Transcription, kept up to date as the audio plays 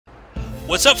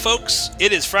What's up, folks?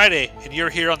 It is Friday, and you're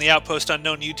here on the Outpost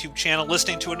Unknown YouTube channel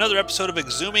listening to another episode of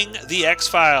eXhuming the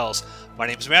X-Files. My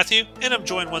name's Matthew, and I'm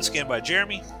joined once again by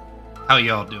Jeremy. How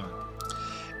y'all doing?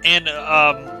 And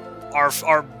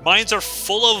our minds are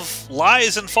full of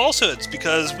lies and falsehoods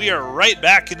because we are right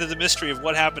back into the mystery of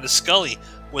what happened to Scully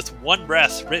with One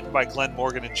Breath, written by Glenn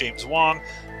Morgan and James Wong,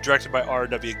 directed by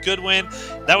R.W. Goodwin.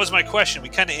 That was my question. We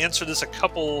kind of answered this a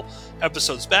couple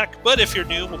episodes back, but if you're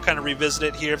new, we'll kind of revisit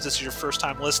it here if this is your first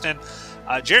time listening.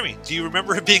 Jeremy, do you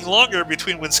remember it being longer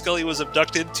between when Scully was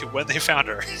abducted to when they found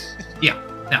her? Yeah.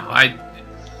 No,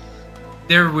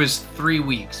 there was 3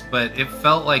 weeks, but it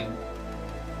felt like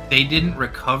they didn't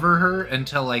recover her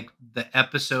until like the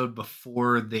episode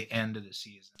before the end of the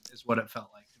season is what it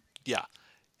felt like. Yeah.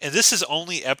 And this is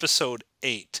only episode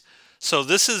 8. So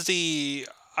this is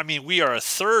we are a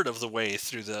third of the way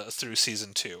through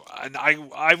season 2. And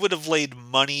I would have laid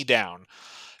money down.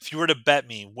 If you were to bet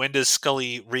me when does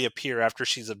Scully reappear after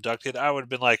she's abducted, I would have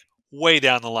been like way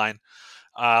down the line.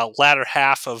 Latter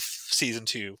half of season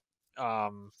 2.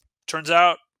 Turns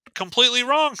out completely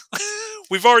wrong.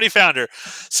 We've already found her.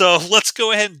 So let's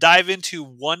go ahead and dive into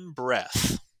One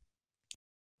Breath.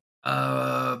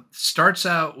 Starts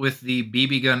out with the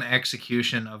BB gun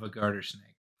execution of a garter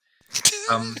snake.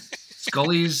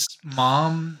 Scully's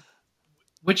mom,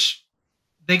 which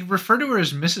they refer to her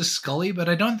as Mrs. Scully, but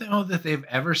I don't know that they've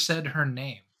ever said her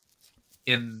name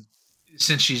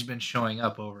since she's been showing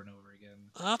up over and over again.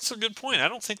 That's a good point. I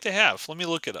don't think they have. Let me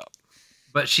look it up.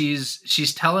 But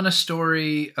she's telling a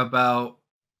story about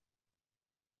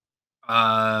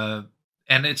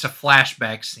and it's a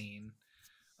flashback scene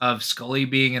of Scully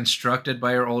being instructed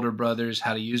by her older brothers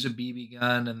how to use a BB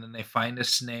gun, and then they find a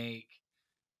snake,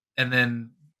 and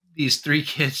then these 3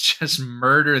 kids just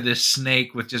murder this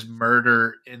snake with just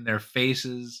murder in their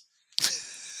faces.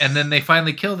 And then they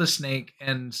finally kill the snake,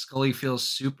 and Scully feels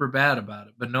super bad about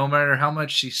it. But no matter how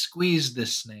much she squeezed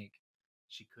this snake,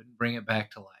 she couldn't bring it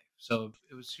back to life. So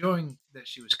it was showing that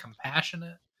she was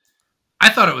compassionate. I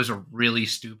thought it was a really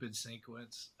stupid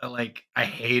sequence. I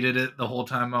hated it the whole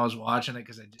time I was watching it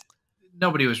because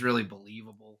nobody was really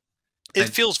believable. It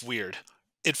feels weird.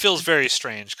 It feels very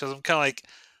strange because I'm kind of like,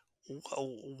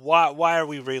 why are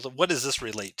we? What does this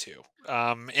relate to?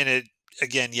 And it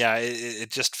again, yeah,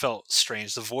 it just felt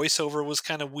strange. The voiceover was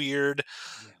kind of weird.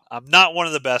 Yeah. Not one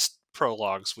of the best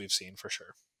prologues we've seen for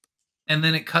sure. And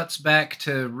then it cuts back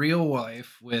to real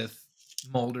life with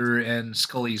Mulder and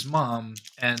Scully's mom,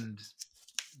 and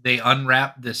they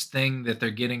unwrap this thing that they're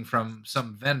getting from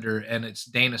some vendor, and it's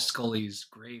Dana Scully's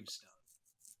gravestone.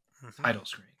 Title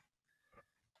screen.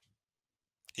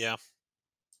 Yeah.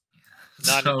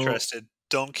 Not interested.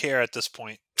 Don't care at this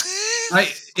point.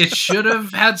 It should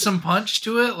have had some punch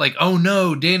to it, like, oh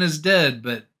no, Dana's dead,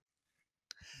 but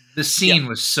the scene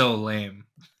was so lame.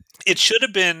 It should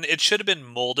have been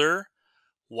Mulder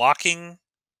walking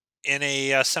in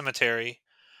a cemetery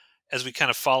as we kind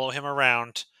of follow him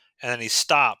around, and then he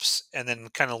stops and then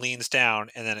kind of leans down,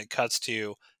 and then it cuts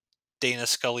to Dana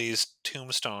Scully's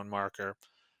tombstone marker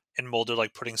and Mulder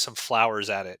like putting some flowers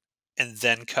at it, and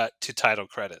then cut to title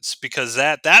credits. Because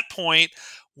at that point,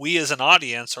 we as an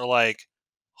audience are like,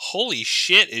 holy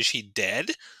shit, is she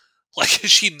dead? Like,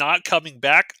 is she not coming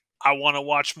back? I want to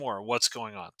watch more. What's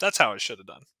going on? That's how it should have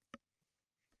done.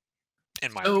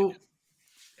 In my opinion.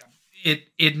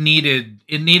 It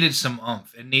needed some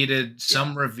oomph. It needed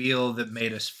some reveal that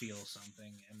made us feel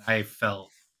something, and I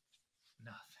felt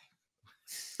nothing.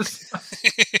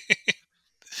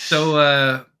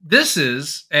 So this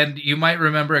is, and you might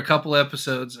remember a couple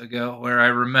episodes ago where I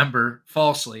remember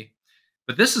falsely,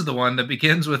 but this is the one that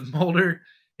begins with Mulder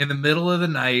in the middle of the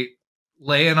night,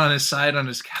 laying on his side on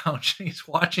his couch, and he's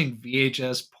watching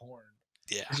VHS porn.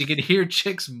 Yeah, you could hear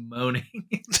chicks moaning.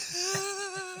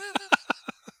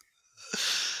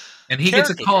 And he gets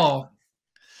a call,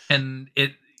 and he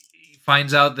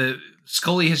finds out that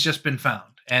Scully has just been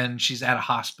found, and she's at a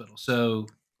hospital. So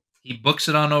he books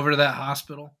it on over to that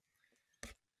hospital,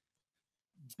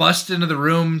 busts into the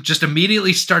room, just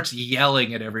immediately starts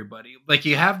yelling at everybody. Like,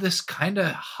 you have this kind of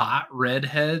hot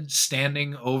redhead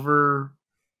standing over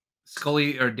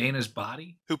Scully or Dana's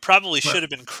body, who probably should have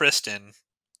been Kristen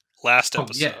last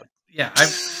episode. Yeah.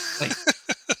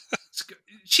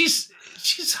 She's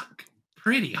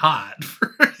pretty hot.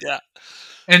 Yeah.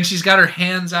 And she's got her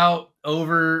hands out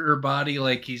over her body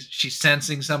like she's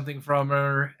sensing something from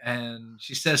her, and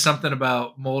she says something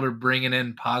about Mulder bringing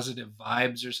in positive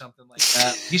vibes or something like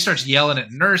that. He starts yelling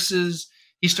at nurses.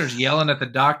 He starts yelling at the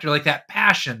doctor, like that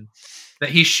passion that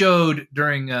he showed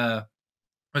during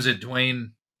was it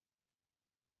Dwayne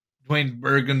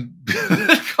Bergen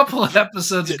a couple of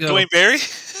episodes ago. Dwayne Barry?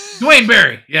 Dwayne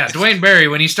Barry. Yeah, Dwayne Barry,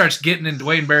 when he starts getting in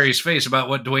Dwayne Barry's face about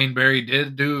what Dwayne Barry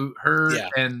did to her Yeah.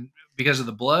 and because of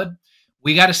the blood,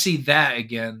 we got to see that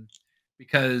again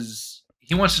because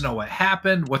he wants to know what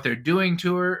happened, what they're doing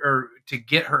to her, or to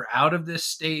get her out of this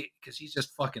state because he's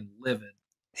just fucking livid.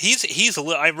 He's a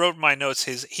little. I wrote in my notes.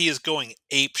 He is going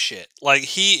ape shit. Like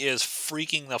he is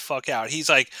freaking the fuck out. He's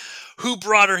like, "Who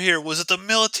brought her here? Was it the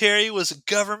military? Was it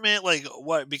government? Like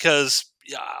what?" Because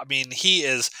yeah, I mean, he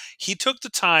is. He took the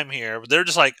time here. They're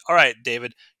just like, "All right,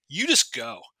 David, you just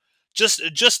go, just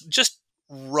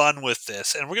run with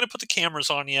this, and we're gonna put the cameras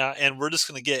on you, and we're just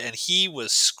gonna get." And he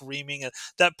was screaming at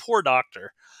that poor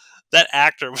doctor. That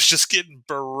actor was just getting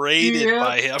berated Yep.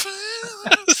 by him.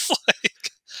 It's like,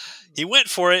 he went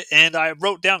for it, and I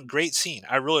wrote down great scene.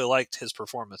 I really liked his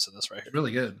performance in this right here.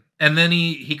 Really good. And then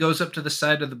he goes up to the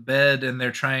side of the bed and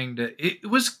they're trying to it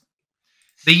was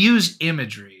they use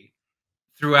imagery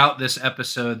throughout this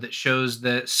episode that shows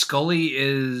that Scully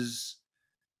is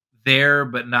there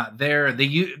but not there. In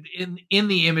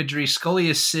the imagery, Scully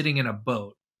is sitting in a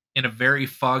boat in a very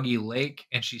foggy lake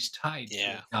and she's tied to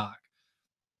Yeah. a dock.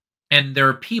 And there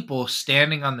are people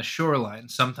standing on the shoreline.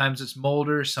 Sometimes it's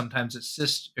Mulder, sometimes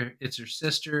it's her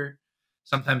sister,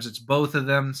 sometimes it's both of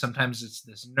them, sometimes it's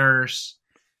this nurse.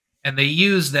 And they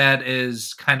use that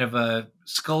as kind of a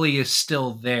Scully is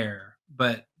still there,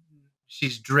 but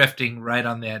she's drifting right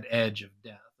on that edge of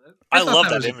death. I thought love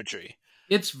that was imagery.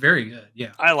 it's very good.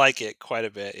 Yeah. I like it quite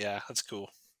a bit. Yeah, that's cool.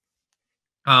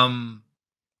 Do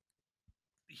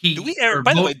we ever?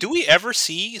 By the way, do we ever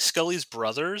see Scully's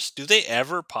brothers? Do they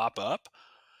ever pop up?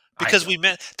 Because we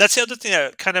met. That's the other thing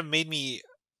that kind of made me.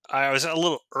 I was a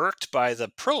little irked by the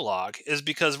prologue, is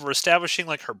because we're establishing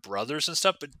like her brothers and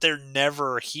stuff, but they're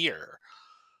never here.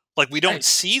 Like we don't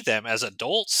see them as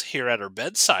adults here at her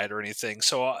bedside or anything.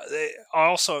 So they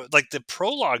also like the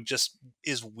prologue just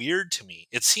is weird to me.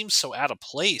 It seems so out of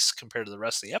place compared to the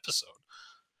rest of the episode.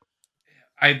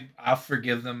 I'll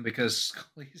forgive them because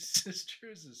Scully's sister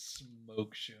is a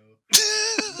smoke show.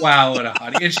 Wow, what a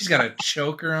hottie. And she's got a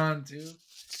choker on too.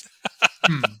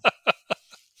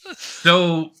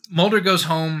 So Mulder goes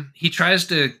home. He tries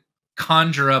to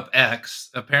conjure up X.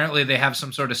 Apparently they have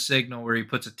some sort of signal where he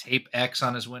puts a tape X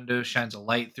on his window, shines a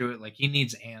light through it. Like he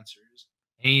needs answers.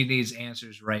 He needs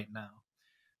answers right now.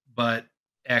 But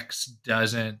X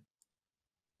doesn't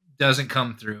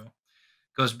come through.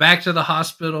 Goes back to the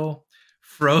hospital.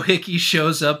 Frohickey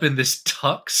shows up in this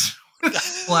tux with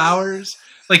flowers.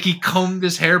 Like he combed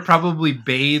his hair, probably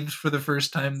bathed for the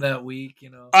first time that week.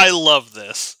 You know, I love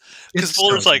this because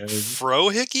Mulder's so like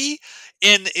Frohickey,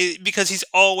 and because he's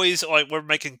always like we're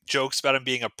making jokes about him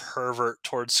being a pervert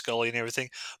towards Scully and everything,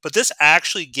 but this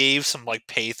actually gave some like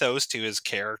pathos to his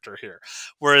character here,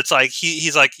 where it's like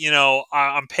he's like, you know,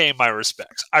 I'm paying my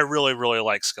respects. I really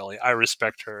like Scully. I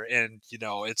respect her, and you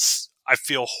know, I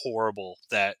feel horrible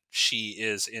that she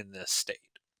is in this state.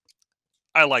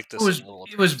 I like this.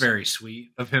 It was very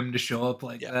sweet of him to show up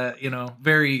like that. You know,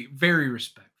 very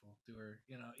respectful to her.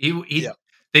 You know,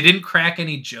 they didn't crack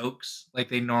any jokes like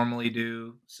they normally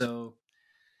do. So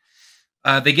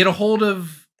they get a hold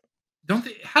of. Don't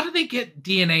they? How do they get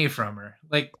DNA from her?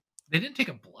 Like they didn't take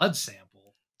a blood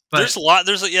sample. But there's a lot.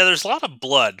 There's a lot of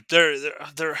blood there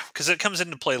because it comes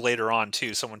into play later on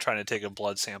too. Someone trying to take a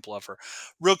blood sample of her.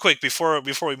 Real quick before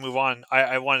we move on,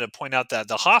 I wanted to point out that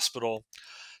the hospital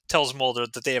tells Mulder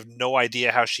that they have no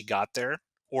idea how she got there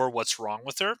or what's wrong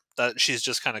with her, that she's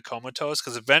just kind of comatose,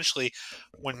 because eventually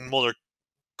when Mulder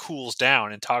cools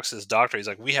down and talks to his doctor, he's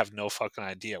like, we have no fucking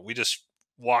idea. We just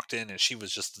walked in and she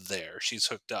was just there. She's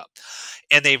hooked up.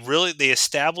 And they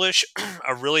establish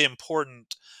a really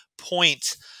important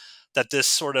point that this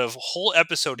sort of whole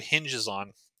episode hinges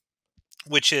on,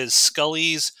 which is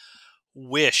Scully's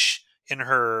wish in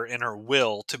her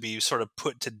will to be sort of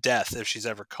put to death if she's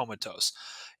ever comatose.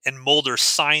 And Mulder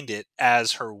signed it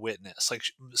as her witness. Like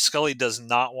Scully does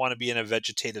not want to be in a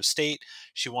vegetative state.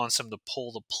 She wants him to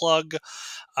pull the plug,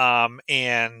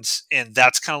 and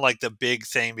that's kind of like the big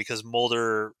thing, because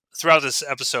Mulder throughout this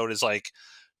episode is like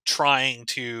trying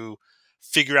to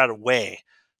figure out a way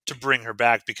to bring her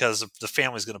back because the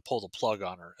family's going to pull the plug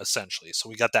on her essentially. So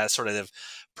we got that sort of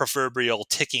proverbial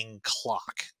ticking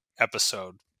clock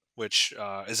episode, which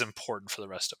is important for the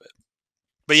rest of it.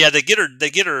 But yeah, they get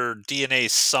her DNA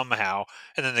somehow,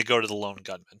 and then they go to the lone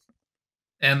gunman.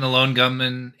 And the lone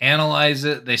gunman analyze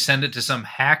it. They send it to some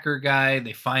hacker guy.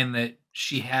 They find that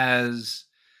she has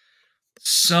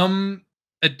some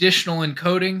additional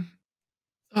encoding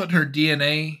on her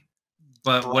DNA,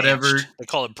 but whatever. They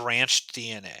call it branched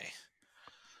DNA.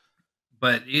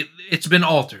 But it's been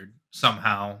altered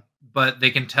somehow but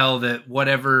they can tell that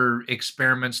whatever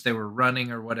experiments they were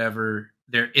running or whatever,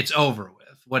 it's over with.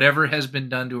 Whatever has been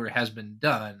done to her has been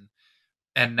done,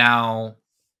 and now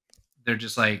they're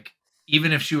just like,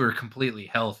 even if she were completely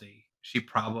healthy, she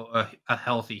probably a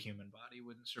healthy human body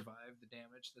wouldn't survive the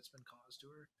damage that's been caused to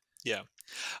her. Yeah.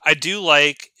 I do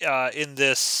like in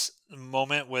this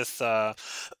moment with the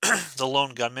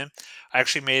lone gunman. I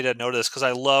actually made a note of this because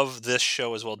I love this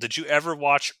show as well. Did you ever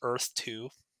watch Earth 2?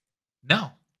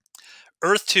 No.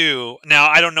 Earth 2, now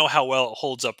I don't know how well it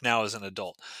holds up now as an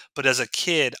adult, but as a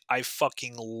kid, I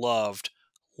fucking loved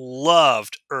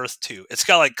Earth 2. It's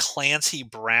got like Clancy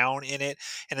Brown in it,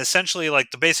 and essentially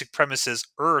like the basic premise is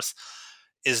Earth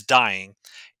is dying,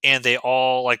 and they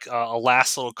all like a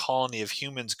last little colony of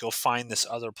humans go find this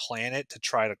other planet to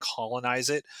try to colonize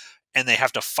it, and they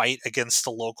have to fight against the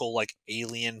local like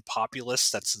alien populace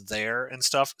that's there and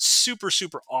stuff. Super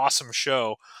super awesome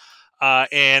show.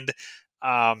 And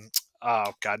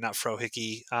oh god, not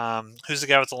Frohickey. Who's the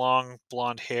guy with the long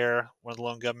blonde hair? One of the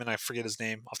lone gunmen. I forget his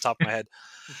name off the top of my head.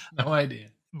 No idea.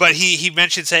 But he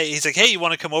mentions, hey, he's like, hey, you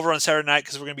want to come over on Saturday night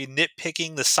because we're going to be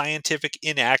nitpicking the scientific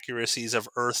inaccuracies of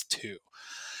Earth 2.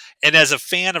 And as a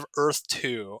fan of Earth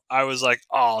 2, I was like,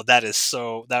 oh, that was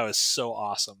so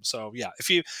awesome. So yeah, if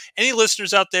you any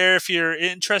listeners out there, if you're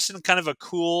interested in kind of a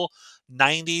cool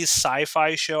 90s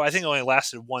sci-fi show, I think it only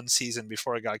lasted one season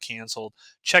before it got canceled.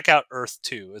 Check out Earth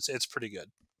 2. It's pretty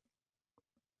good.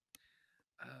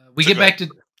 We get back to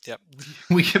Yep.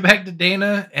 We get back to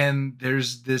Dana, and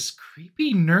there's this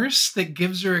creepy nurse that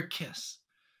gives her a kiss.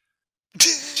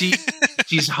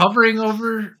 She's hovering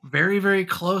over very, very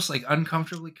close, like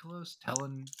uncomfortably close,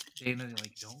 telling Dana,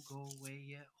 like, don't go away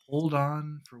yet. Hold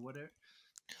on for whatever.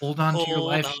 Hold on to your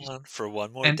life. Hold on for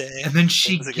one more day. And then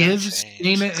she gives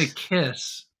Dana a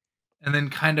kiss and then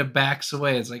kind of backs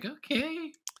away. It's like,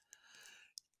 okay.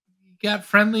 Got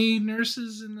friendly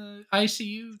nurses in the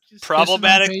ICU. Just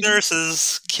problematic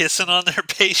nurses kissing on their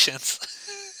patients.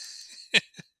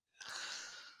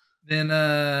 Then,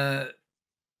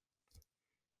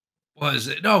 was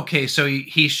it okay? So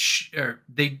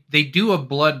they do a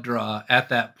blood draw at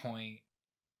that point,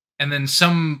 and then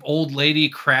some old lady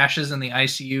crashes in the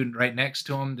ICU right next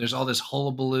to him. There's all this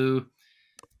hullabaloo,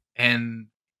 and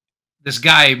this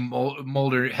guy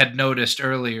Mulder had noticed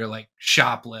earlier, like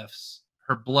shoplifts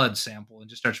her blood sample and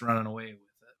just starts running away with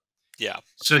it. Yeah.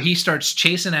 So he starts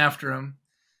chasing after him.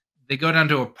 They go down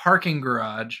to a parking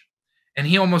garage, and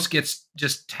he almost gets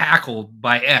just tackled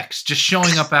by X, just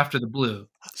showing up after the blue.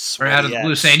 Or out of the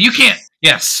blue, saying, you can't.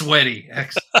 Yeah, sweaty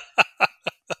X.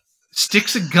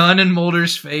 Sticks a gun in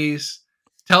Mulder's face.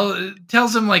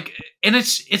 Tells him, like, and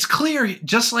it's clear,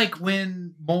 just like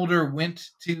when Mulder went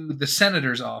to the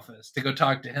senator's office to go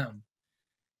talk to him.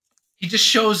 He just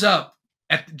shows up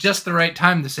at just the right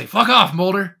time to say, fuck off,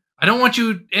 Mulder. I don't want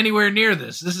you anywhere near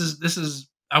this. This is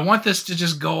I want this to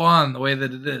just go on the way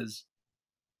that it is.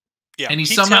 Yeah. And he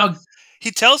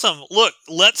tells him, look,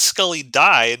 let Scully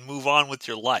die and move on with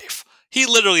your life. He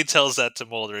literally tells that to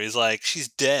Mulder. He's like, she's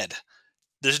dead.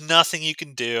 There's nothing you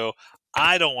can do.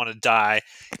 I don't want to die.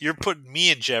 You're putting me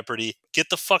in jeopardy. Get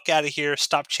the fuck out of here.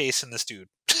 Stop chasing this dude.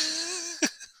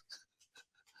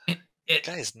 That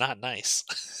guy is not nice.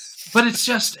 But it's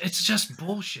just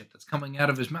bullshit that's coming out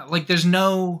of his mouth. Like there's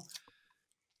no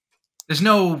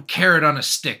carrot on a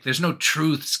stick. There's no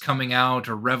truths coming out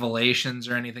or revelations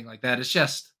or anything like that. It's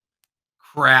just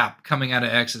crap coming out of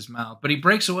X's mouth. But he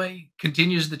breaks away,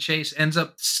 continues the chase, ends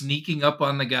up sneaking up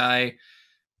on the guy,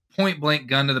 point blank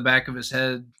gun to the back of his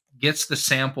head, gets the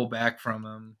sample back from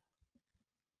him.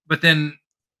 But then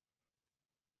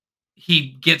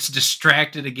he gets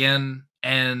distracted again,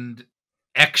 and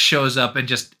X shows up and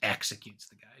just executes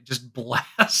the guy, just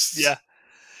blasts. Yeah.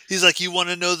 He's like, you want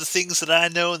to know the things that I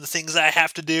know and the things I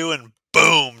have to do? And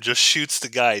boom, just shoots the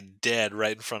guy dead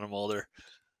right in front of Mulder.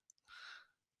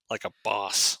 Like a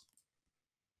boss.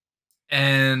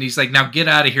 And he's like, now get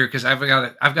out of here because I've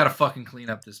got to fucking clean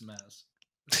up this mess.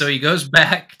 So he goes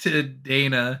back to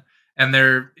Dana, and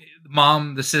their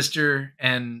mom, the sister,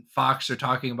 and Fox are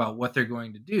talking about what they're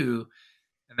going to do.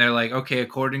 And they're like, okay,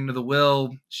 according to the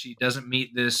will, she doesn't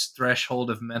meet this threshold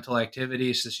of mental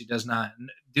activity, so she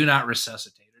do not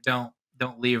resuscitate her.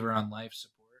 Don't leave her on life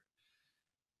support.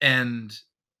 And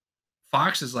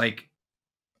Fox is like,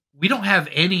 we don't have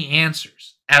any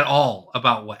answers at all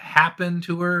about what happened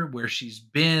to her, where she's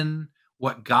been,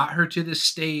 what got her to this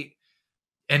state.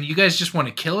 And you guys just want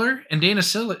to kill her? And Dana's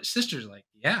sister's like,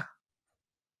 yeah,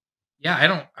 I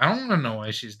don't want to know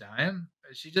why she's dying.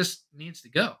 She just needs to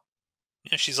go.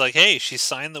 Yeah, she's like, hey, she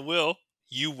signed the will.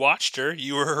 You watched her.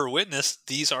 You were her witness.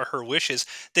 These are her wishes.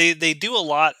 They do a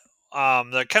lot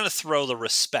they kind of throw the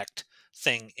respect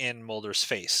thing in Mulder's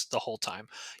face the whole time.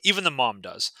 Even the mom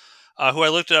does. Who I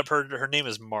looked it up. Her name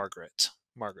is Margaret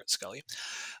Scully.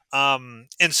 And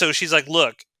so she's like,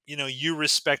 look, you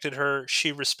respected her,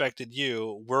 she respected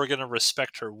you. We're gonna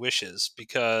respect her wishes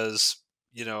because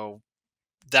you know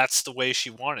that's the way she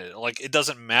wanted it. Like, it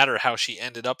doesn't matter how she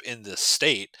ended up in this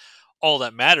state. All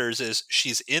that matters is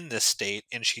she's in this state,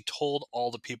 and she told all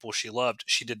the people she loved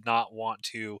she did not want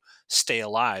to stay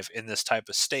alive in this type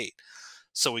of state.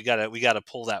 So we gotta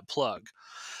pull that plug.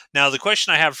 Now, the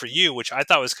question I have for you, which I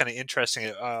thought was kind of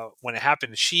interesting, when it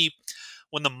happened,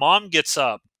 when the mom gets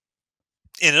up,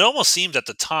 and it almost seemed at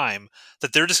the time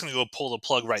that they're just going to go pull the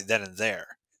plug right then and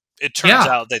there. It turns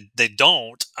Yeah. out that they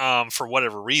don't, for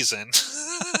whatever reason.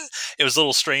 It was a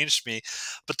little strange to me,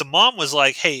 but the mom was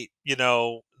like, "Hey,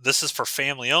 this is for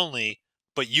family only,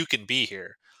 but you can be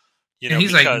here." And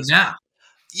he's like, Because nah.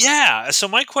 yeah. So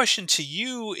my question to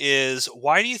you is,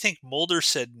 why do you think Mulder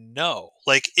said no?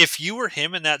 Like, if you were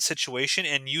him in that situation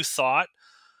and you thought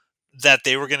that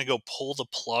they were going to go pull the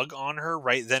plug on her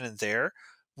right then and there,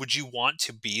 would you want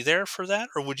to be there for that?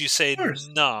 Or would you say, Of course.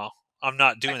 no, I'm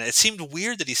not I- doing that? It seemed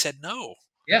weird that he said no.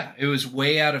 yeah, it was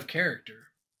way out of character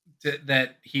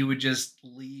that he would just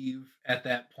leave at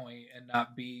that point and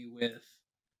not be with.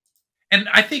 And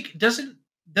I think doesn't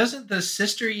the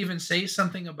sister even say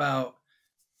something about,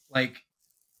 like,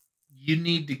 you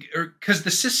need to, or because the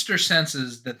sister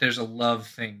senses that there's a love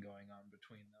thing going on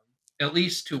between them, at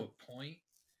least to a point.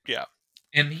 Yeah.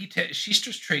 And she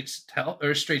just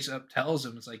straight up tells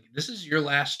him, it's like, this is your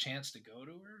last chance to go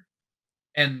to her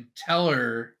and tell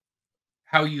her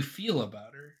how you feel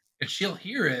about her, and she'll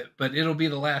hear it, but it'll be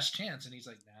the last chance. And he's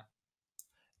like, nah.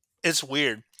 It's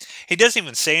weird. He doesn't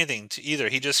even say anything to either.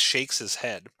 He just shakes his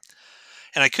head.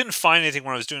 And I couldn't find anything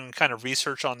when I was doing kind of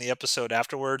research on the episode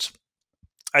afterwards.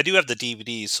 I do have the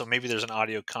DVDs, so maybe there's an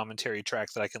audio commentary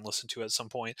track that I can listen to at some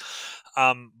point.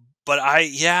 Um, but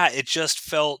it just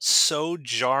felt so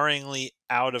jarringly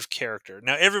out of character.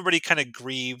 Now, everybody kind of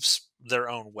grieves their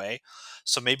own way.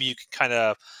 So maybe you can kind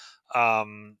of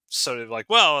sort of like,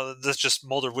 well, this just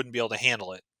Mulder wouldn't be able to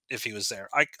handle it if he was there.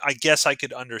 I guess I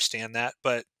could understand that,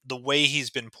 but the way he's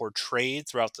been portrayed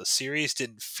throughout the series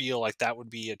didn't feel like that would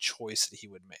be a choice that he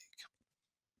would make.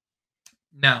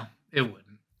 No, it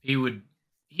wouldn't. He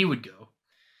would go.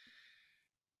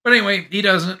 But anyway, he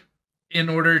doesn't, in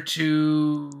order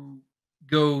to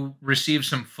go receive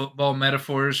some football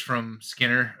metaphors from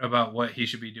Skinner about what he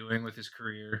should be doing with his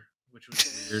career, which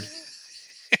was weird.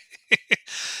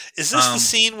 Is this the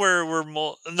scene where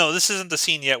no, this isn't the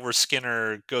scene yet where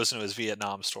Skinner goes into his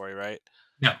Vietnam story, right?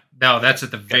 No, that's at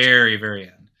the Gotcha. very, very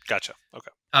end. Gotcha.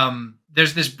 Okay.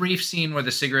 There's this brief scene where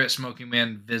the cigarette smoking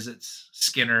man visits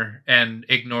Skinner and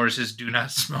ignores his "do not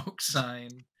smoke"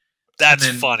 sign. That's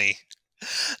funny.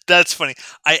 That's funny.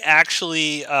 I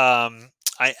actually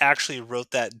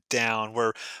wrote that down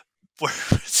where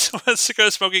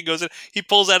cigarette smoking goes in. He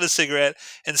pulls out a cigarette,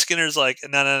 and Skinner's like,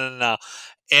 no, no, no, no,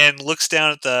 and looks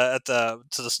down at the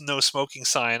to the no smoking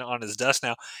sign on his desk.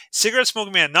 Now, cigarette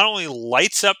smoking man not only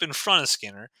lights up in front of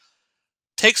Skinner,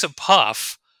 takes a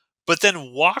puff, but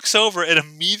then walks over and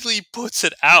immediately puts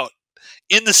it out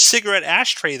in the cigarette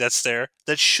ashtray that's there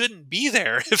that shouldn't be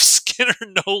there if Skinner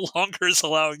no longer is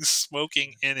allowing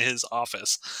smoking in his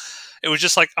office. It was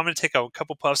just like, I'm going to take a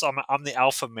couple puffs. I'm the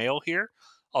alpha male here.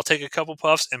 I'll take a couple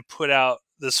puffs and put out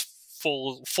this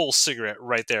full cigarette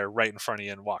right there, right in front of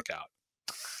you, and walk out.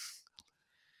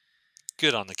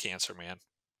 Good on the cancer man.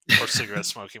 Or cigarette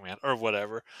smoking man, or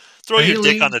whatever. Throw your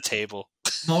dick on the table.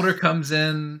 Mulder comes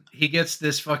in. He gets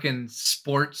this fucking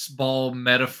sports ball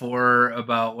metaphor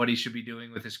about what he should be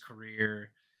doing with his career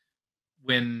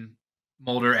when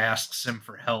Mulder asks him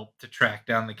for help to track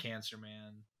down the cancer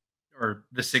man, or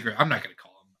the cigarette. I'm not going to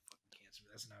call him the fucking cancer.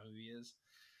 That's not who he is.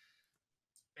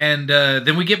 And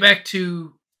then we get back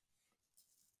to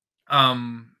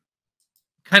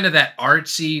kind of that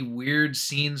artsy, weird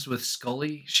scenes with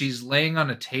Scully. She's laying on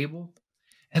a table.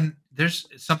 And there's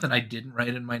something I didn't write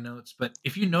in my notes, but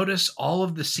if you notice all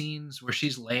of the scenes where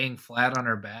she's laying flat on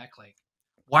her back, like,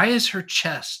 why is her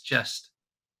chest just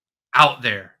out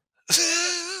there?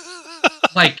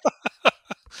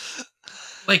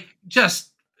 like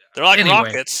just they're like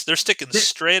rockets. They're sticking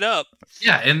straight up.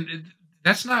 Yeah, and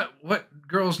that's not what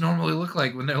girls normally look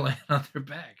like when they're laying on their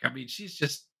back. I mean, she's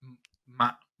just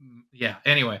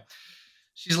anyway.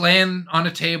 She's laying on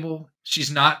a table.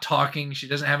 She's not talking. She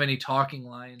doesn't have any talking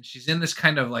lines. She's in this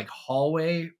kind of like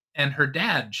hallway, and her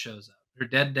dad shows up. Her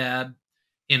dead dad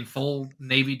in full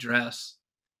Navy dress,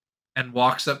 and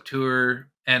walks up to her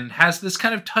and has this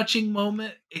kind of touching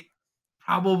moment. It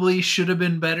probably should have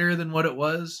been better than what it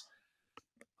was.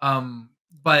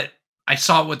 But I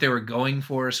saw what they were going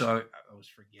for, so I was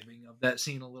forgiving of that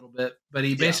scene a little bit. But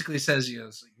he Yeah. basically says,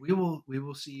 it's like we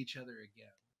will see each other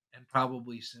again, and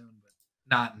probably soon, but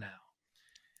not now.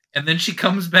 And then she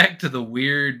comes back to the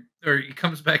weird, or he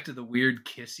comes back to the weird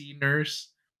kissy nurse,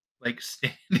 like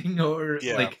standing over,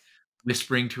 Yeah. like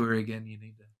whispering to her again. You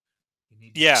need to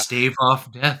Yeah. stave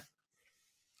off death.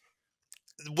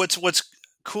 What's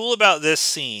cool about this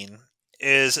scene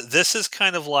is this is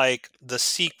kind of like the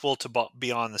sequel to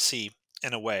Beyond the Sea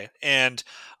in a way. And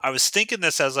I was thinking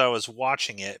this as I was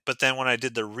watching it, but then when I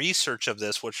did the research of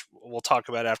this, which we'll talk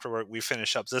about after we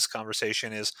finish up this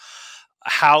conversation, is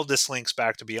how this links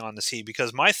back to Beyond the Sea.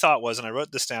 Because my thought was, and I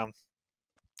wrote this down,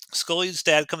 Scully's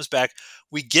dad comes back.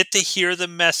 We get to hear the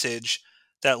message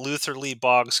that Luther Lee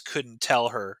Boggs couldn't tell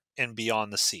her in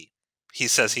Beyond the Sea. He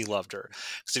says he loved her.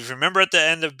 Because if you remember at the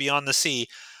end of Beyond the Sea,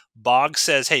 Boggs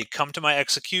says, "Hey, come to my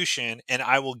execution and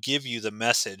I will give you the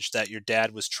message that your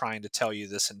dad was trying to tell you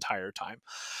this entire time."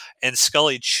 And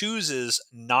Scully chooses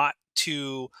not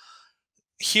to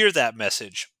hear that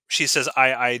message. She says,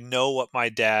 I know what my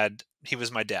dad, he was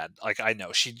my dad. Like, I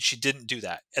know. She didn't do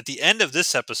that. At the end of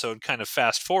this episode, kind of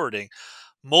fast forwarding,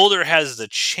 Mulder has the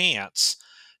chance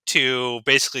to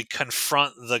basically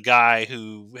confront the guy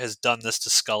who has done this to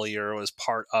Scully or was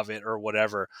part of it or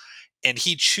whatever. And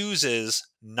he chooses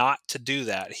not to do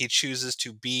that. He chooses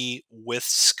to be with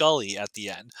Scully at the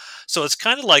end. So it's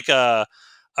kind of like a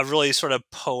really sort of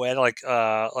poetic,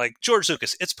 like George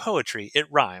Lucas. It's poetry. It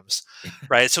rhymes,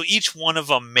 right? So each one of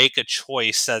them make a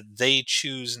choice that they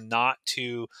choose not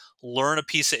to learn a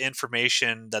piece of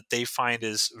information that they find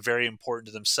is very important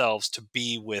to themselves to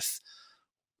be with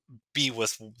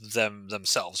them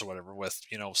themselves or whatever. With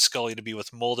Scully to be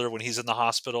with Mulder when he's in the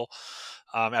hospital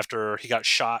after he got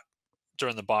shot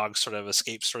during the Bog sort of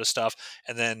escape sort of stuff,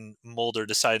 and then Mulder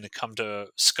deciding to come to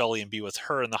Scully and be with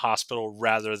her in the hospital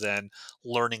rather than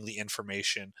learning the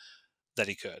information that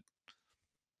he could.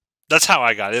 That's how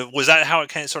I got it. Was that how it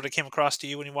kind of sort of came across to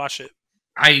you when you watched it?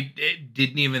 I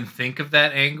didn't even think of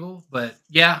that angle, but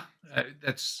yeah,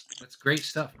 that's great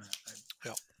stuff, man.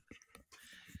 Yeah.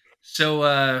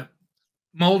 So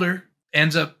Mulder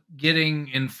ends up getting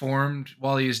informed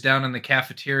while he was down in the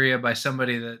cafeteria by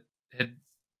somebody that had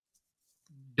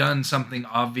done something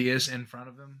obvious in front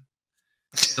of him.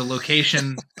 The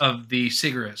location of the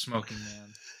cigarette smoking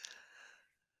man.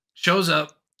 Shows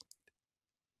up,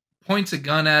 points a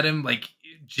gun at him, like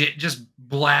just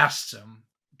blasts him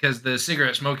because the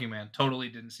cigarette smoking man totally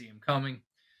didn't see him coming.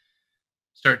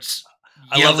 Starts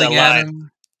I love that yelling at line.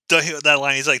 him. That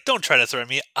line, he's like, "Don't try to threaten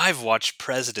me. I've watched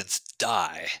presidents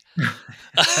die."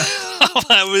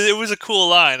 It was a cool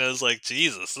line. I was like,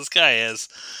 Jesus, this guy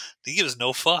he gives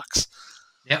no fucks.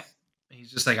 Yep. He's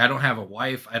just like, I don't have a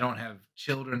wife. I don't have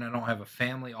children. I don't have a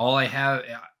family. All I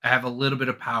have a little bit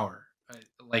of power.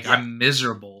 Yeah. I'm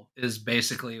miserable is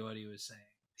basically what he was saying.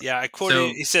 Yeah, I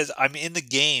quoted. He says, "I'm in the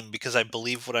game because I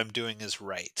believe what I'm doing is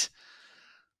right."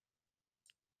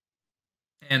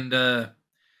 And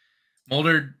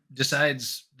Mulder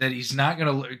decides that he's not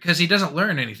going to, because he doesn't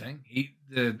learn anything.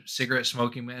 The cigarette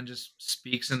smoking man just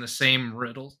speaks in the same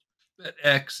riddle that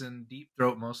X and Deep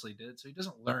Throat mostly did, so he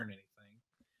doesn't learn anything.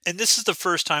 And this is the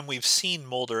first time we've seen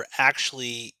Mulder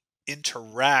actually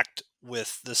interact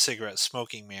with the cigarette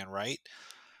smoking man, right?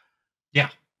 Yeah.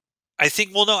 I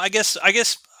think. Well, no.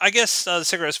 The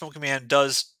cigarette smoking man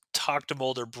does talk to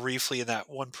Mulder briefly in that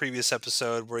one previous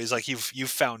episode where he's like, "You've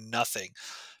found nothing."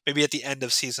 Maybe at the end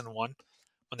of season 1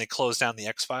 when they close down the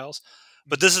X-Files.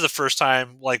 But this is the first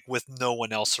time, like with no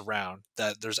one else around,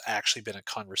 that there's actually been a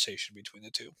conversation between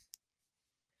the two.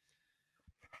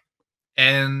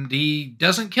 And he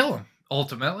doesn't kill him.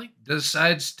 Ultimately,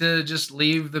 decides to just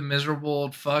leave the miserable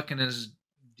old fuck in his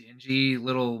dingy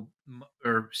little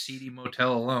or seedy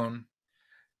motel alone,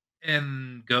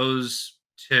 and goes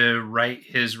to write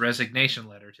his resignation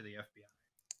letter to the FBI.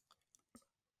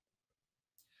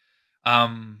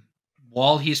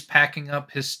 While he's packing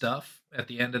up his stuff at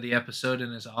the end of the episode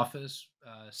in his office,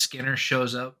 Skinner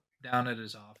shows up down at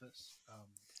his office.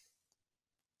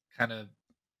 Kind of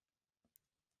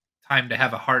time to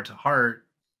have a heart to heart,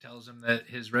 tells him that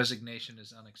his resignation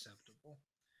is unacceptable.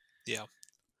 Yeah.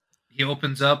 He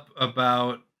opens up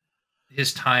about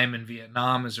his time in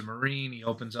Vietnam as a Marine. He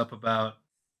opens up about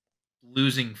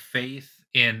losing faith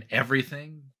in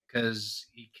everything because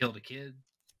he killed a kid,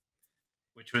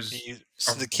 which was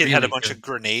so the kid had a bunch of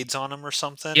grenades on him or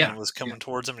something, yeah, and was coming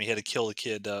towards him, and he had to kill the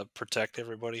kid to protect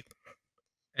everybody.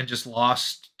 And just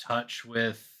lost touch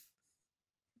with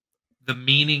the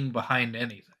meaning behind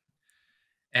anything.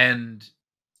 And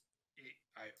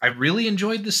I really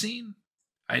enjoyed the scene.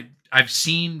 I've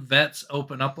seen vets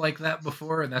open up like that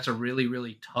before, and that's a really,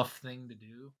 really tough thing to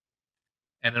do.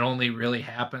 And it only really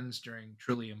happens during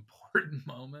truly important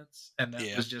moments, and that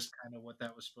Yeah. was just kind of what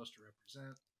that was supposed to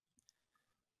represent.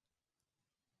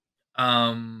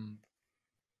 Um,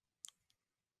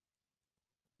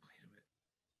 wait a minute.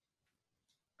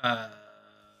 Uh,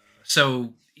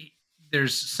 so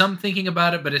there's some thinking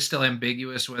about it, but it's still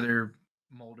ambiguous whether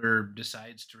Mulder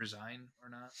decides to resign or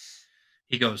not.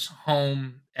 He goes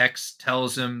home. X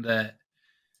tells him that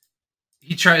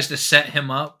he tries to set him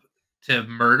up to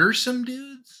murder some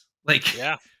dudes. Like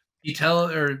Yeah.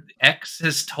 X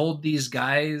has told these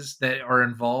guys that are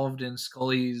involved in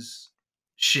Scully's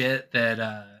shit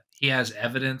that he has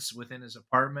evidence within his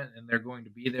apartment, and they're going to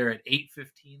be there at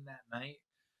 8:15 that night.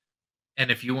 And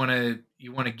if you want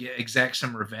to get exact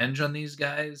some revenge on these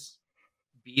guys,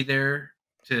 be there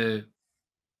to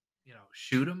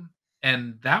shoot them.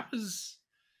 And that was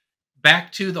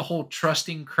back to the whole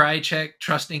trusting Krychek,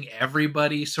 trusting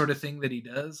everybody sort of thing that he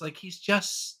does. Like, he's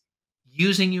just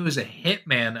using you as a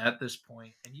hitman at this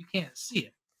point, and you can't see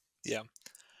it. Yeah.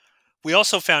 We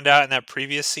also found out in that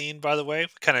previous scene, by the way,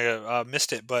 kind of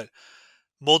missed it, but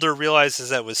Mulder realizes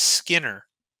that it was Skinner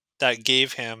that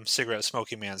gave him Cigarette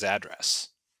Smoking Man's address,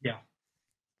 Yeah.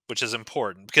 which is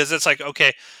important because it's like,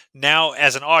 okay, now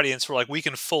as an audience, we're like, we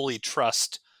can fully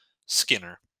trust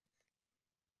Skinner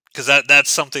because that's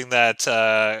something that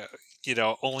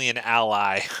only an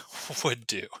ally would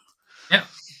do. Yeah.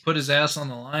 Put his ass on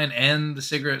the line, and the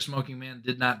cigarette smoking man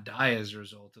did not die as a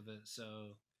result of it.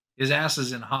 So his ass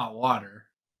is in hot water.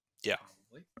 Yeah.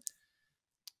 Probably.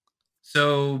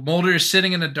 So Mulder is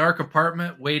sitting in a dark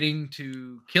apartment waiting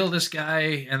to kill this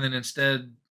guy, and then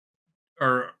instead,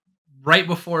 or right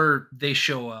before they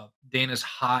show up, Dana's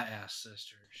hot ass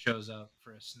sister shows up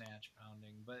for a snatch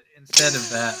pounding. But instead of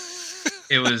that,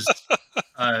 it was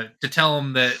to tell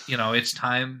him that it's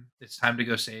time to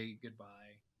go say goodbye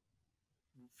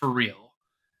for real.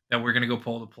 That we're gonna go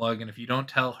pull the plug, and if you don't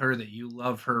tell her that you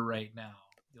love her right now,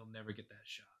 you'll never get that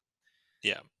shot.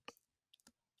 Yeah.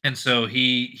 And so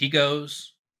he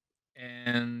goes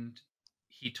and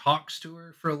he talks to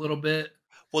her for a little bit.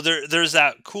 Well, there's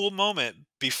that cool moment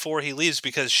before he leaves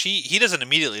because he doesn't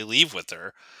immediately leave with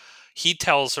her. He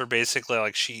tells her basically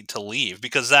like to leave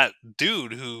because that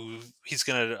dude who he's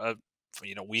gonna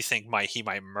we think he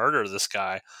might murder this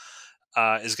guy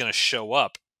is gonna show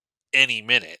up any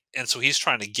minute, and so he's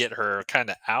trying to get her kind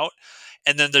of out.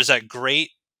 And then there's that great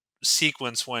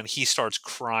sequence when he starts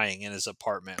crying in his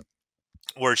apartment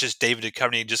where it's just David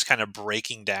Duchovny just kind of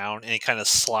breaking down, and he kind of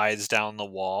slides down the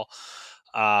wall.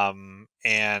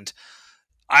 And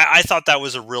I thought that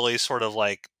was a really sort of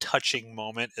like touching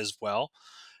moment as well.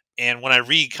 And when I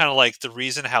read kind of like the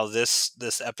reason how this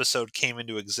episode came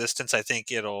into existence, I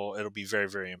think it'll be very,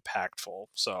 very impactful.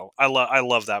 So I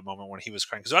love that moment when he was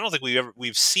crying because I don't think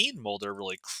we've seen Mulder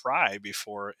really cry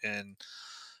before in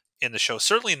the show.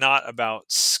 Certainly not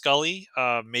about Scully.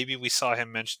 Maybe we saw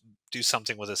him do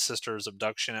something with his sister's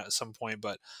abduction at some point,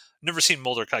 but never seen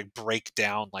Mulder kind of break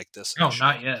down like this in the No, show.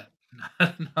 not yet.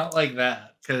 Not like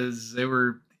that, because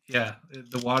the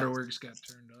waterworks got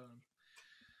turned on.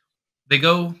 They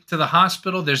go to the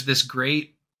hospital. There's this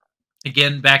great,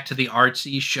 again, back to the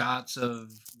artsy shots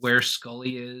of where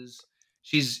Scully is.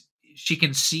 She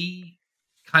can see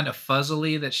kind of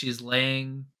fuzzily that she's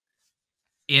laying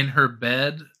in her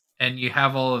bed, and you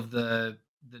have all of the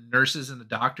nurses and the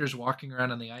doctors walking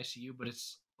around in the ICU, but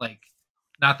it's like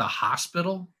not the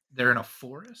hospital. They're in a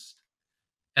forest.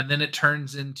 And then it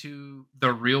turns into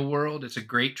the real world. It's a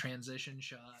great transition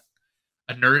shot.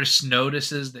 A nurse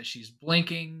notices that she's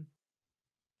blinking,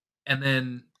 and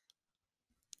then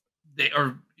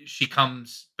she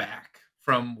comes back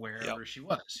from wherever she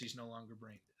was. She's no longer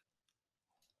brain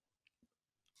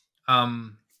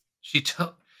dead.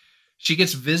 She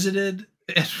gets visited.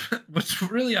 And what's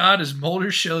really odd is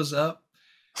Mulder shows up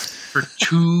for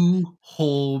 2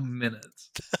 whole minutes,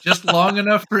 just long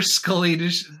enough for Scully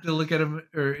to look at him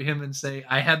and say,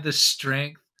 "I had the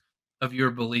strength of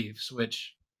your beliefs,"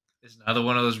 which is another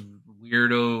one of those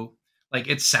weirdo. Like,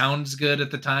 it sounds good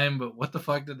at the time, but what the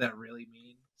fuck did that really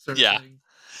mean? Sort of thing.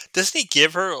 Doesn't he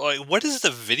give her like what is the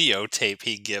videotape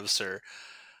he gives her?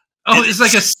 Oh, it's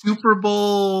like a Super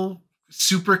Bowl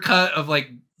supercut of like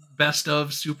best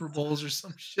of Super Bowls or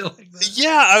some shit like that.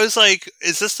 Yeah, I was like,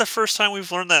 is this the first time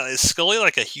we've learned that? Is Scully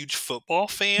like a huge football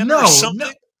fan No, or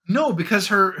something? no, because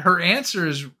her answer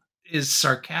is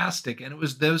sarcastic, and it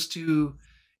was those two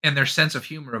and their sense of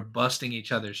humor of busting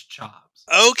each other's chops.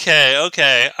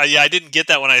 Okay. Yeah, I didn't get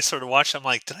that when I sort of watched. I'm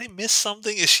like, did I miss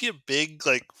something? Is she a big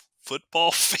like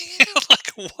football fan?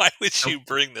 Like, why would Nope. she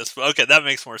bring this? Okay, that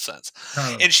makes more sense.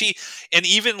 Not at And all. and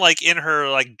even like in her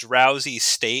like drowsy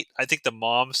state, I think the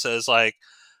mom says like,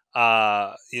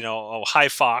 oh, hi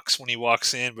Fox when he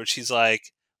walks in, but she's like,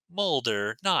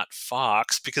 Mulder, not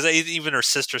Fox, because even her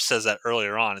sister says that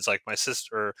earlier on. It's like, my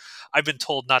sister, I've been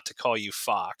told not to call you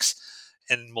Fox.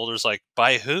 And Mulder's like,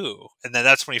 by who? And then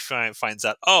that's when he finds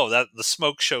out, oh, that the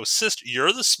smoke show sister.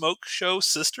 You're the smoke show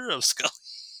sister of Scully.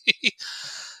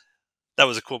 That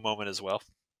was a cool moment as well.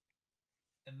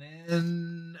 And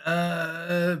then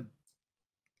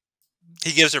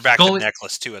He gives her back the Scully,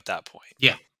 necklace too at that point.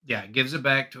 yeah, gives it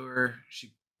back to her.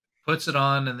 She puts it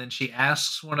on, and then she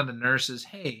asks one of the nurses,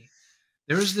 "Hey,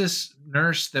 there was this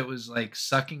nurse that was like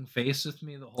sucking face with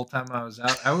me the whole time I was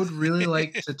out. I would really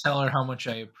like to tell her how much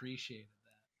I appreciated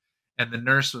that." And the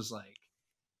nurse was like,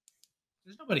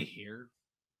 "There's nobody here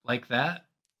like that."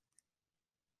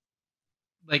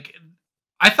 Like,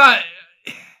 I thought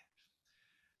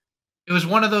it was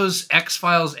one of those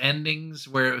X-Files endings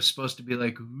where it was supposed to be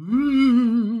like,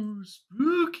 ooh,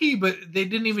 spooky, but they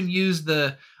didn't even use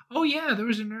the, oh yeah, there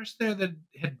was a nurse there that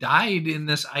had died in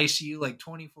this ICU like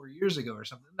 24 years ago or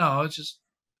something. No, it's just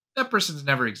that person's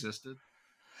never existed.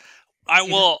 I It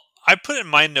is- well, I put in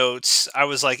my notes. I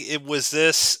was like, it was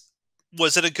this.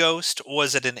 Was it a ghost?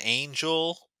 Was it an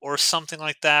angel or something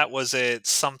like that? Was it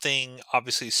something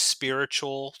obviously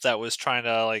spiritual that was trying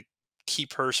to like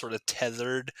keep her sort of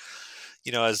tethered?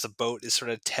 As the boat is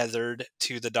sort of tethered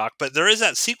to the dock. But there is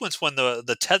that sequence when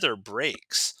the tether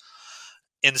breaks,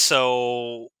 and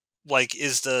so like,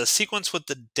 is the sequence with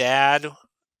the dad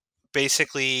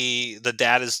basically the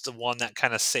dad is the one that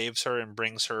kind of saves her and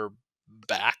brings her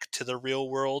back to the real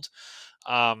world.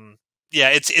 um yeah,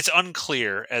 it's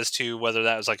unclear as to whether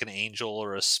that was like an angel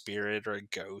or a spirit or a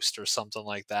ghost or something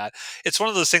like that. It's one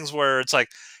of those things where it's like,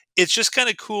 it's just kind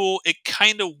of cool. It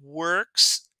kind of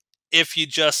works if you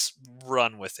just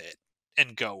run with it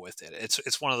and go with it.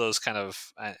 It's one of those kind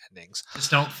of endings. just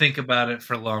don't think about it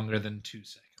for longer than 2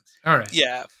 seconds. All right.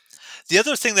 Yeah. The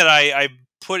other thing that I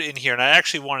put in here, and I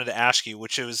actually wanted to ask you,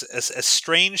 which was a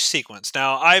strange sequence.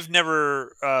 Now, I've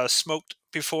never smoked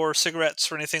before, cigarettes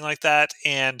or anything like that,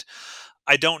 and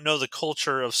I don't know the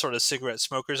culture of sort of cigarette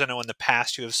smokers. I know in the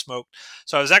past you have smoked,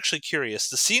 so I was actually curious.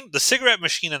 The cigarette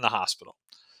machine in the hospital,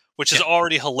 which is Yeah.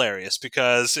 already hilarious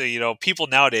because people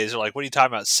nowadays are like, "What are you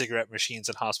talking about? Cigarette machines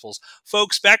in hospitals?"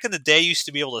 Folks, back in the day, used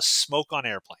to be able to smoke on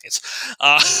airplanes.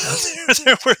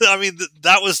 Yep. I mean,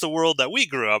 that was the world that we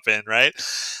grew up in, right?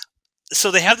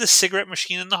 So they have this cigarette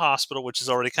machine in the hospital, which is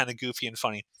already kind of goofy and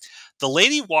funny. The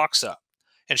lady walks up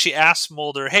and she asks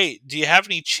Mulder, "Hey, do you have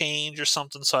any change or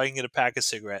something so I can get a pack of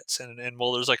cigarettes?" And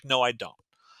Mulder's like, "No, I don't."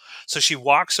 So she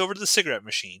walks over to the cigarette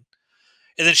machine,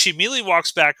 and then she immediately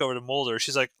walks back over to Mulder.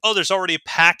 She's like, "Oh, there's already a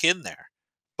pack in there,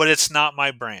 but it's not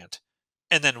my brand,"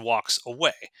 and then walks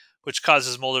away, which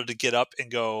causes Mulder to get up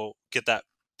and go get that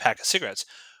pack of cigarettes.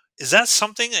 Is that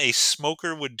something a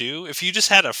smoker would do if you just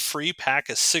had a free pack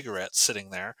of cigarettes sitting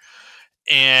there,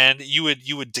 and you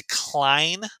would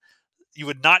decline, you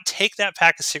would not take that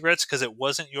pack of cigarettes because it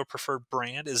wasn't your preferred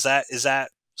brand? Is that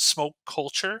smoke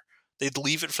culture? They'd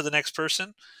leave it for the next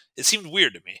person. It seemed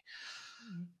weird to me.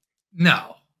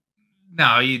 No, no,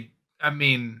 I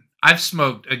mean, I've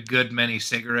smoked a good many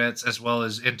cigarettes as well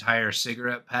as entire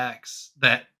cigarette packs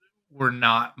that were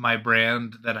not my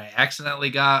brand that I accidentally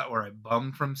got or I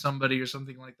bummed from somebody or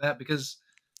something like that because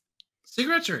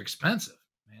cigarettes are expensive,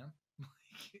 man.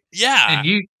 Yeah. And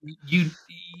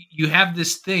you have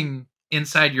this thing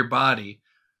inside your body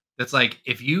that's like,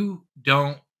 if you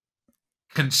don't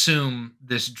consume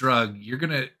this drug,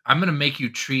 I'm gonna make you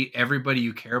treat everybody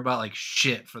you care about like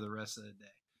shit for the rest of the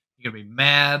day. You're gonna be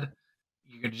mad.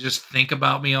 You're gonna just think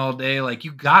about me all day. Like,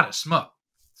 you gotta smoke.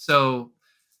 So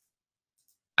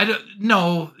I don't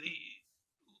know.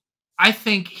 I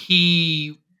think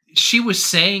she was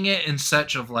saying it in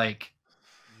such of like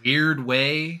weird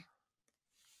way.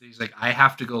 He's like, I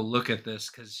have to go look at this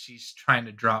because she's trying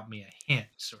to drop me a hint,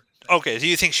 sort of thing. Okay. Do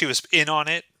you think she was in on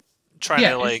it, trying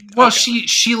Yeah. to like? Well, Okay.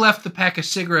 she left the pack of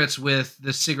cigarettes with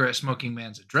the cigarette smoking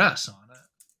man's address on it.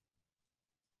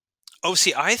 Oh,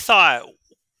 see, I thought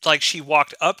like she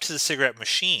walked up to the cigarette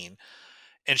machine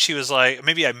and she was like,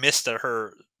 maybe I missed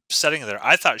her setting there.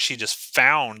 I thought she just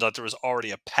found that there was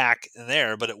already a pack in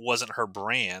there, but it wasn't her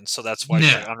brand, so that's why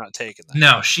she's No, like, I'm not taking that.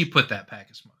 no, she put that pack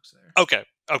of smokes there. Okay,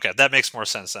 okay, that makes more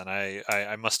sense then.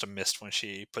 I must have missed when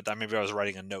she put that. Maybe I was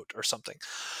writing a note or something.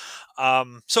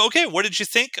 So okay, what did you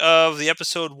think of the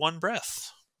episode One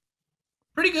Breath?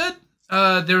 Pretty good.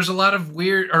 There's a lot of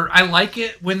weird, or I like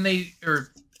it when they,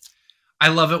 or I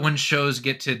love it when shows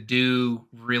get to do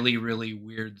really, really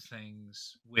weird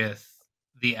things with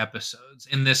the episodes.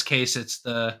 In this case, it's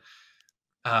the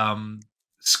um,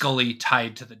 Scully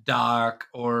tied to the dock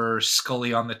or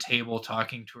Scully on the table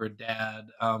talking to her dad.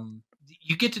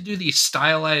 You get to do these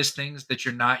stylized things that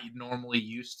you're not normally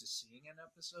used to seeing in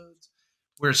episodes,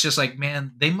 where it's just like,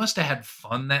 man, they must have had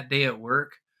fun that day at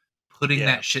work putting Yeah.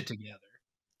 that shit together.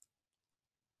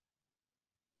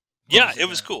 What Yeah, was it it?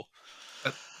 was cool.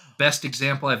 Best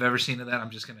example I've ever seen of that.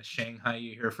 I'm just going to Shanghai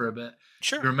you here for a bit.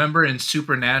 Sure. You remember in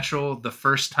Supernatural, the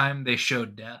first time they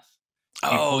showed Death? He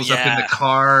Oh pulls up in the yeah.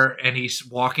 car and he's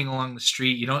walking along the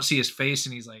street. You don't see his face,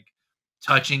 and he's like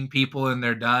touching people and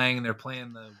they're dying and they're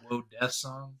playing the Woe Death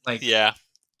song. Like, Yeah.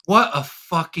 what a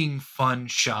fucking fun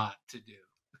shot to do.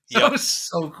 That Yep. was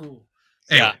so cool.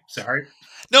 Yeah. Anyway, sorry.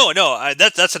 No.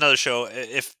 That's another show.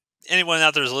 If anyone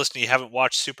out there is listening, you haven't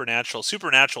watched Supernatural.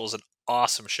 Supernatural is an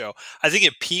awesome show. I think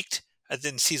it peaked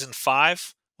in season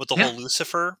 5 with the Yeah. whole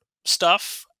Lucifer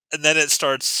stuff, and then it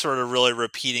starts sort of really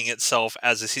repeating itself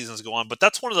as the seasons go on. But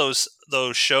that's one of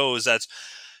those shows that's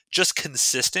just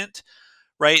consistent,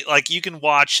 right? Like you can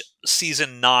watch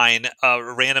season 9, a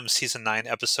random season 9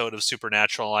 episode of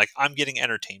Supernatural. Like I'm getting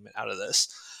entertainment out of this.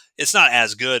 It's not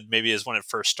as good maybe as when it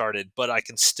first started, but I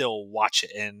can still watch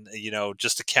it. And,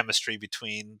 just the chemistry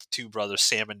between the two brothers,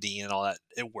 Sam and Dean and all that,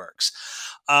 it works.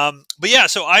 But yeah,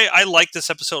 so I like this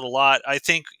episode a lot. I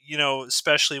think,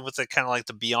 especially with the kind of like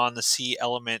the beyond the sea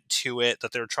element to it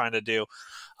that they're trying to do.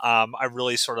 I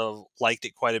really sort of liked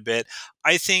it quite a bit.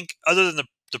 I think other than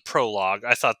the prologue,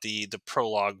 I thought the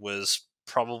prologue was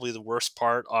probably the worst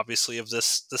part, obviously, of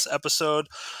this episode.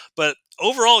 But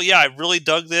overall, yeah, I really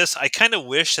dug this. I kind of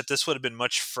wish that this would have been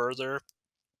much further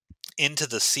into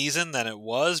the season than it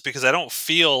was, because I don't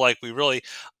feel like we really.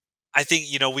 I think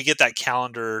we get that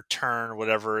calendar turn,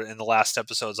 whatever, in the last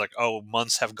episodes, like, oh,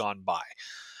 months have gone by,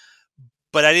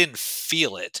 but I didn't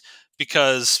feel it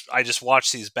because I just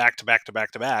watched these back to back to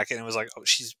back to back, and it was like, oh,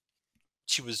 she's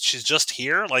just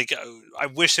here. Like I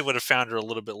wish they would have found her a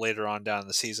little bit later on down in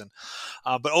the season.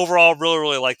 But overall, really,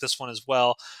 really like this one as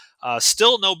well.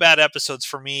 Still no bad episodes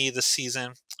for me this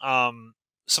season.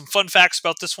 Some fun facts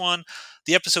about this one.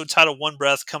 The episode title One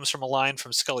Breath comes from a line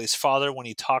from Scully's father when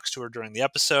he talks to her during the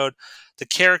episode. The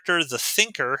character, the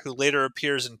Thinker, who later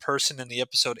appears in person in the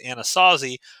episode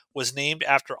Anasazi, was named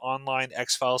after online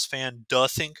X-Files fan The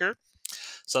Thinker.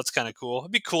 So that's kind of cool.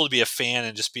 It'd be cool to be a fan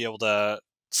and just be able to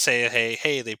say,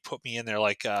 hey, they put me in there.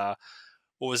 Like, what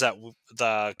was that?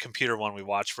 The computer one we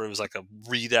watched where it was like a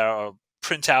readout, a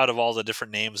printout of all the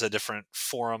different names of different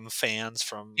forum fans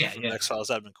from Yeah. X-Files.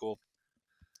 That'd been cool.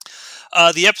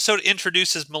 The episode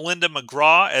introduces Melinda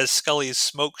McGraw as Scully's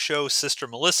smoke show sister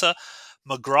Melissa.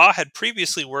 McGraw had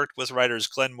previously worked with writers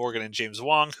Glenn Morgan and James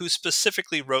Wong, who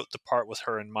specifically wrote the part with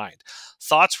her in mind.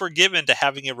 Thoughts were given to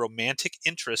having a romantic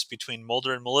interest between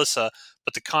Mulder and Melissa,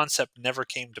 but the concept never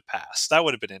came to pass. That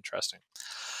would have been interesting.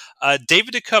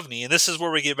 David Duchovny, and this is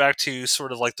where we get back to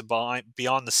sort of like the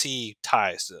Beyond the Sea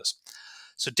ties to this.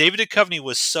 So David Duchovny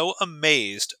was so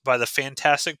amazed by the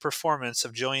fantastic performance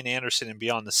of Gillian Anderson in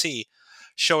Beyond the Sea,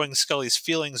 showing Scully's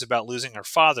feelings about losing her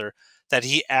father, that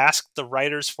he asked the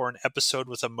writers for an episode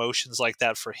with emotions like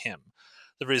that for him.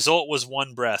 The result was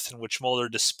One Breath, in which Mulder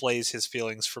displays his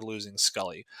feelings for losing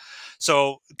Scully.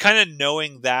 So, kind of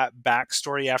knowing that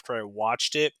backstory after I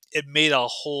watched it, it made a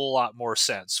whole lot more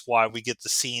sense why we get the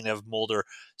scene of Mulder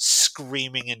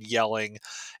screaming and yelling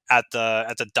at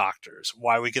the doctors.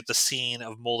 Why we get the scene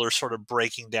of Mulder sort of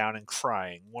breaking down and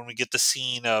crying. When we get the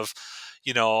scene of,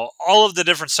 all of the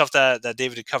different stuff that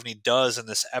David Duchovny does in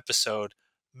this episode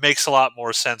makes a lot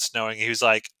more sense knowing he was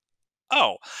like,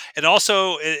 oh, and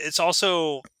also it's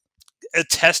also a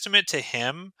testament to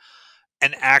him,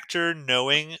 an actor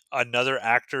knowing another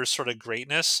actor's sort of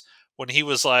greatness when he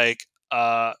was like,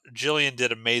 Jillian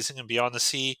did amazing in Beyond the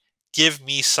Sea. Give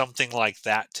me something like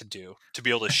that to do, to be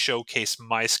able to showcase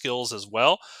my skills as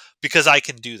well, because I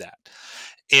can do that.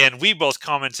 And we both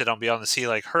commented on Beyond the Sea,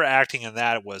 like her acting in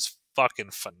that was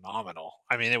fucking phenomenal.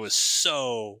 I mean, it was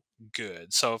so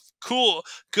good. So cool.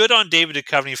 Good on David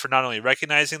Duchovny for not only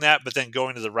recognizing that, but then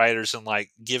going to the writers and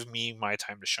like, give me my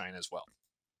time to shine as well.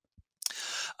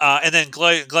 And then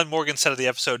Glenn Morgan said of the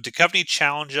episode, Duchovny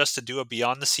challenged us to do a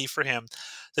Beyond the Sea for him.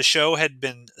 The show had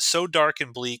been so dark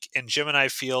and bleak, and Jim and I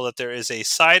feel that there is a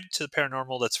side to the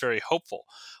paranormal that's very hopeful.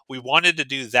 We wanted to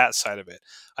do that side of it.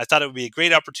 I thought it would be a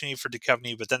great opportunity for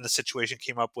Duchovny, but then the situation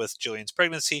came up with Jillian's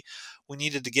pregnancy. We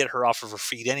needed to get her off of her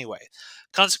feet anyway.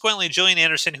 Consequently, Gillian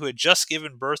Anderson, who had just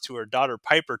given birth to her daughter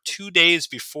Piper 2 days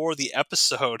before the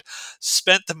episode,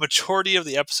 spent the majority of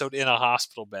the episode in a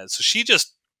hospital bed. So she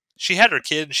She had her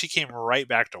kid and she came right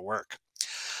back to work,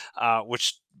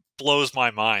 which blows my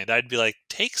mind. I'd be like,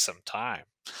 take some time.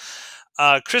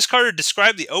 Chris Carter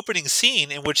described the opening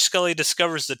scene in which Scully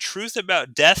discovers the truth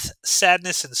about death,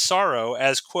 sadness, and sorrow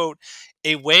as, quote,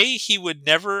 a way he would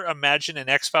never imagine an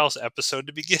X-Files episode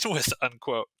to begin with,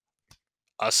 unquote.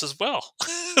 Us as well.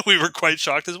 We were quite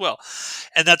shocked as well.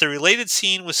 And that the related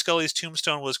scene with Scully's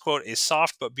tombstone was, quote, a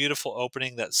soft but beautiful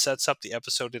opening that sets up the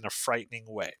episode in a frightening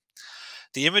way.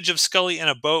 The image of Scully in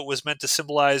a boat was meant to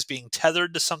symbolize being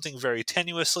tethered to something very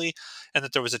tenuously, and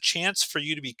that there was a chance for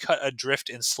you to be cut adrift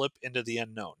and slip into the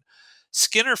unknown.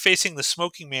 Skinner facing the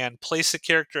smoking man placed the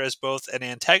character as both an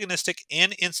antagonistic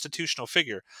and institutional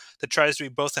figure that tries to be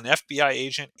both an FBI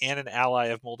agent and an ally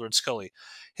of Mulder and Scully.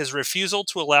 His refusal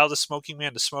to allow the smoking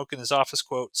man to smoke in his office,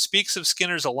 quote, speaks of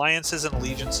Skinner's alliances and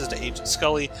allegiances to Agent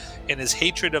Scully and his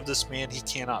hatred of this man he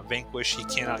cannot vanquish, he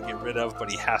cannot get rid of,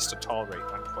 but he has to tolerate,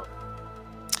 unquote.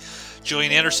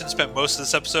 Gillian Anderson spent most of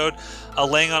this episode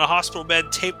laying on a hospital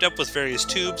bed taped up with various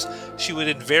tubes. She would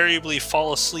invariably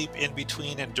fall asleep in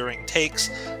between and during takes.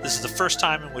 This is the first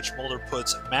time in which Mulder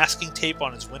puts masking tape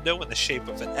on his window in the shape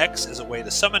of an X as a way to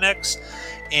summon X.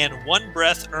 And One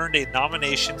Breath earned a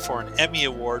nomination for an Emmy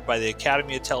Award by the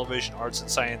Academy of Television Arts and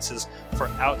Sciences for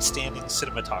Outstanding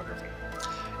Cinematography.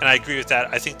 And I agree with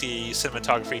that. I think the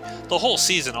cinematography, the whole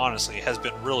season, honestly, has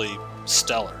been really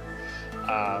stellar.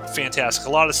 Fantastic. A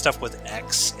lot of stuff with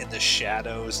X in the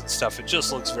shadows and stuff. It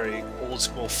just looks very old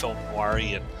school film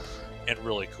noir-y and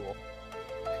really cool.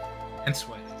 And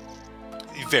sweaty.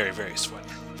 Very, very sweaty.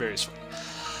 Very sweaty.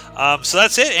 So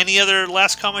that's it. Any other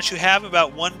last comments you have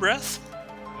about One Breath?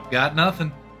 I've got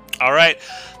nothing. All right.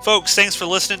 Folks, thanks for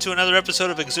listening to another episode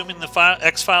of Exhuming the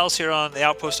X-Files here on the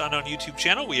Outpost Unknown YouTube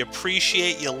channel. We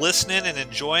appreciate you listening and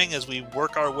enjoying as we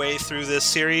work our way through this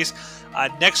series.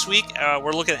 Next week,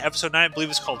 we're looking at episode 9. I believe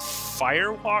it's called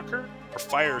Firewalker or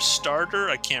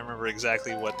Firestarter. I can't remember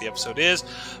exactly what the episode is,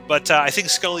 but I think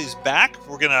Scully's back.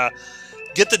 We're going to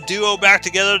get the duo back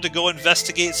together to go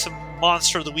investigate some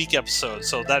Monster of the Week episodes.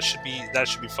 So that should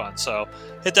be fun. So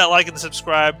hit that like and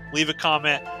subscribe. Leave a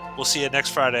comment. We'll see you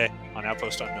next Friday on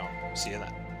Outpost Unknown. See you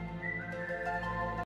then.